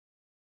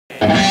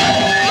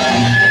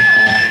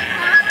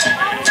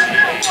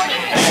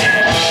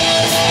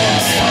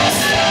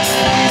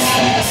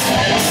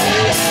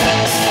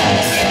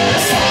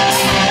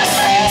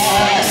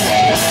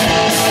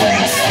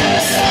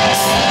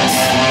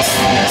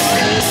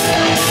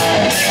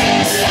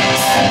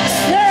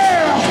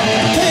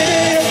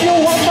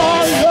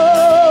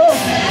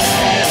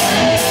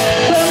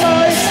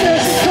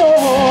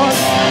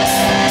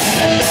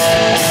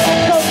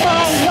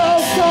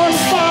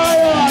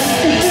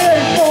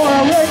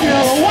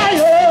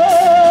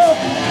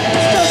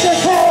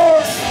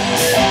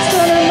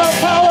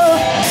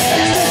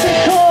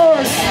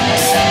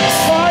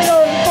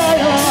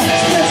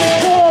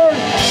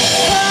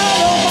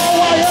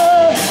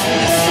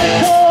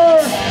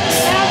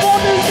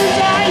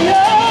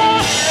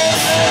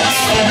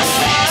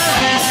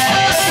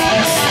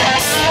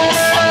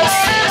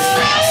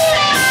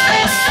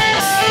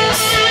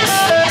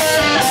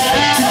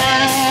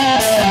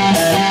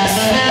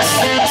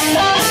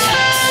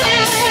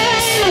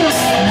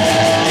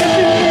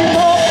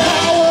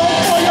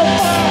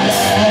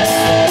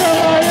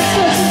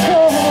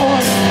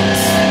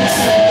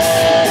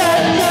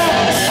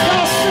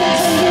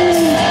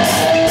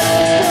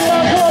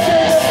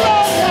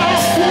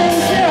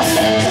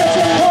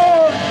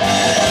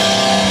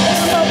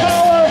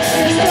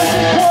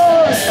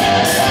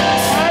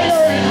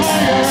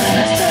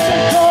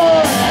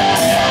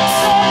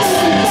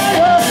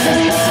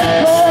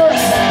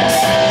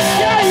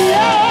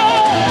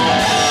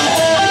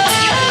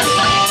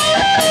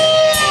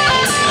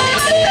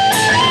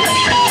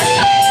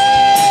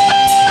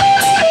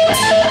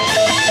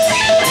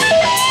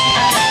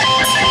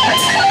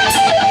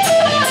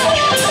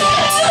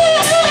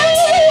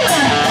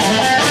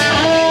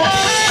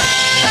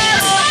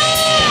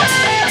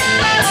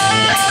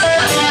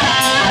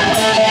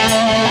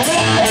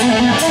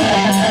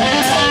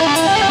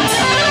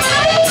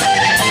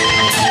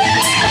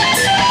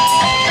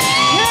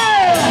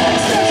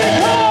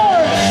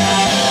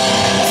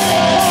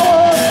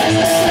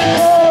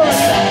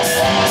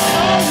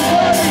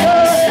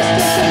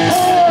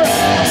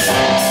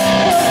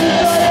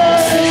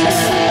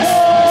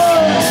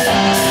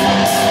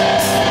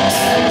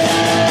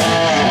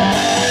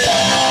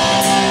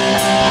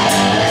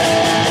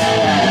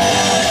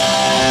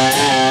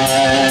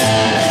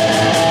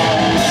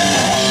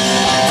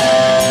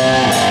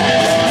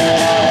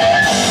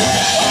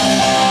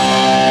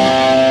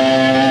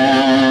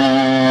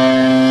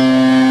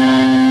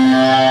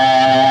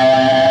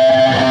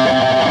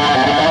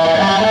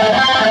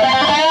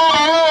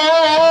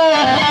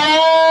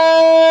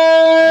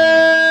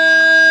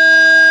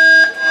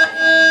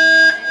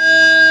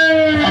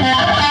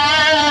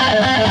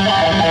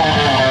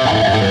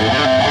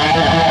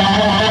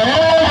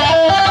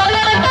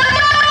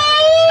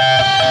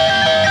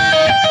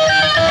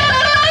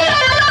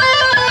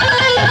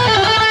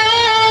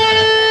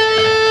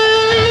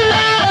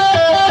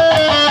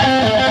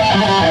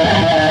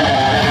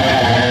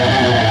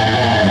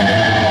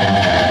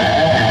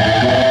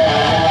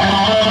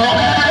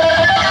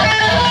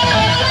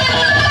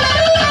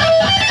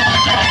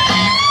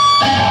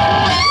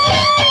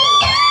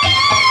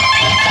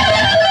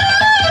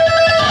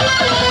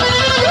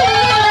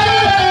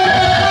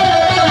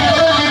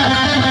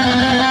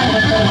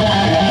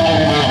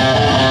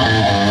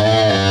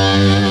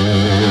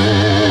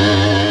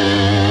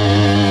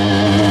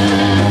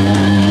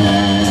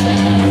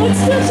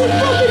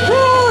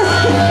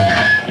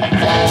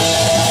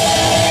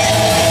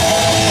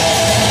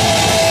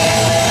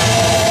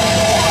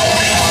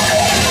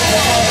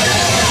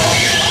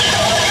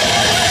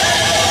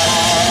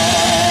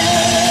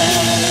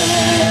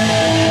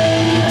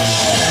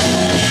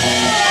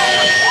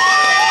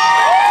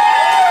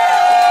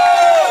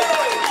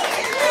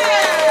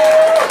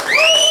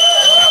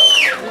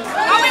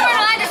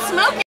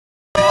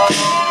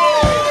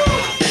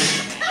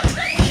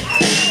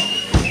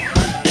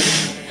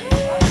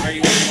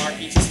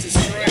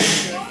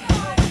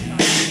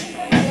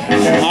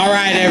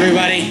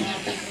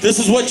This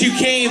is what you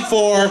came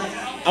for.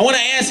 I want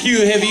to ask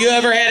you, have you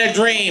ever had a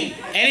dream?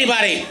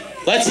 Anybody?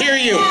 Let's hear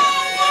you.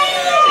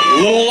 A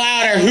little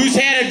louder. Who's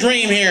had a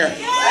dream here? These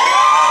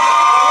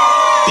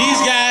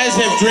guys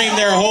have dreamed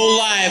their whole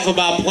life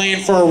about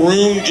playing for a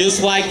room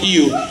just like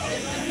you.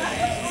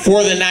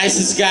 Four of the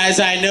nicest guys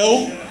I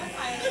know.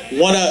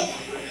 Want to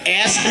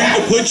ask you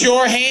to put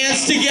your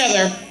hands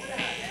together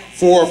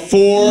for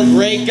four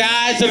great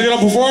guys that are going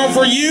to perform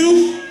for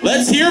you.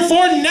 Let's hear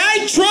for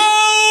Nytro!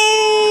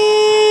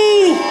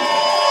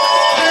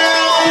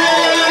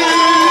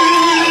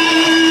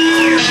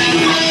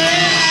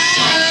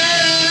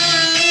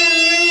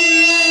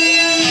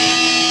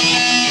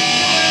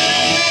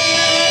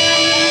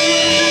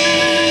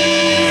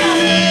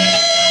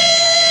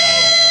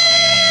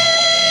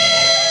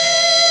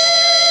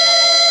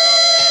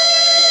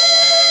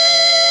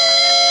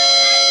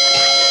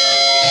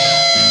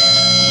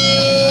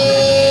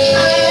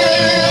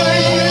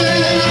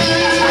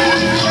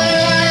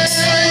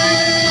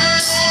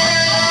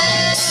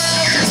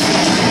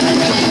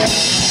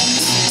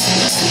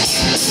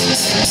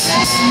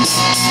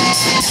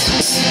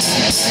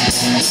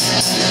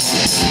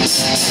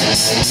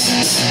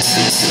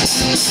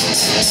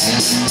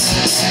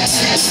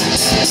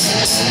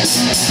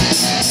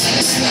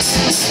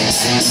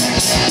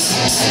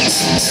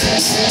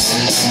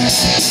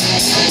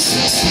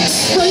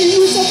 Bring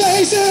you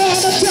salvation on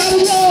the battle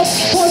road.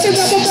 Poison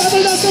up a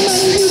battle, that's the man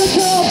you to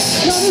come.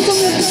 Running from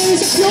your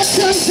days of pure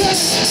content.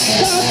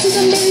 God to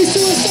the maze to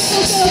a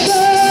simple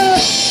there.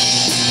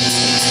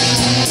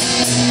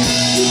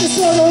 In the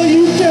struggle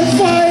you can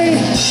fight,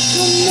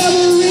 you'll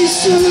never reach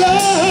the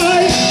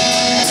light.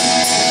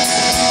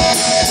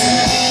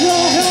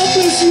 You're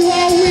helpless, you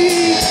are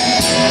weak.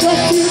 The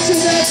future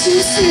that you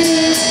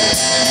see,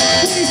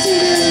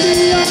 wasted in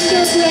the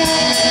underground.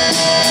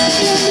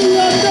 In the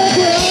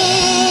underground.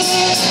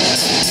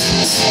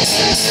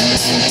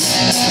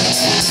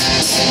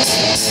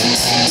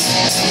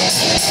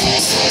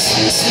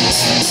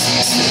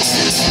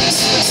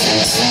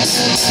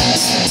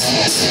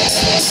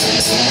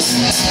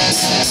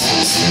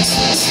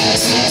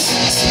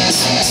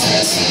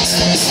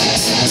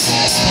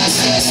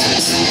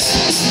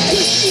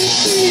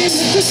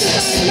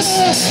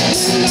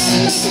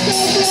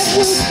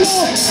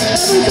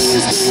 Everything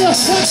is clear,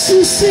 what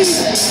you see.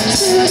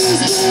 Spirit is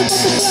clear,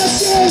 but the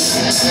flesh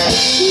is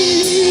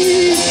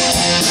weak.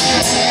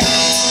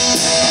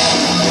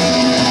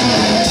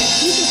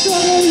 With the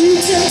struggle you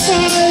can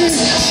fight,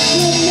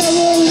 you'll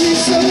never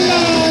reach the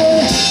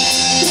light.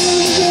 Don't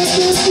forget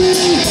to see,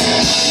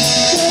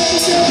 don't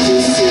forget to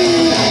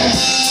see.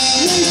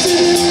 Wasted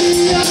in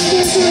the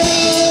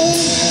underground.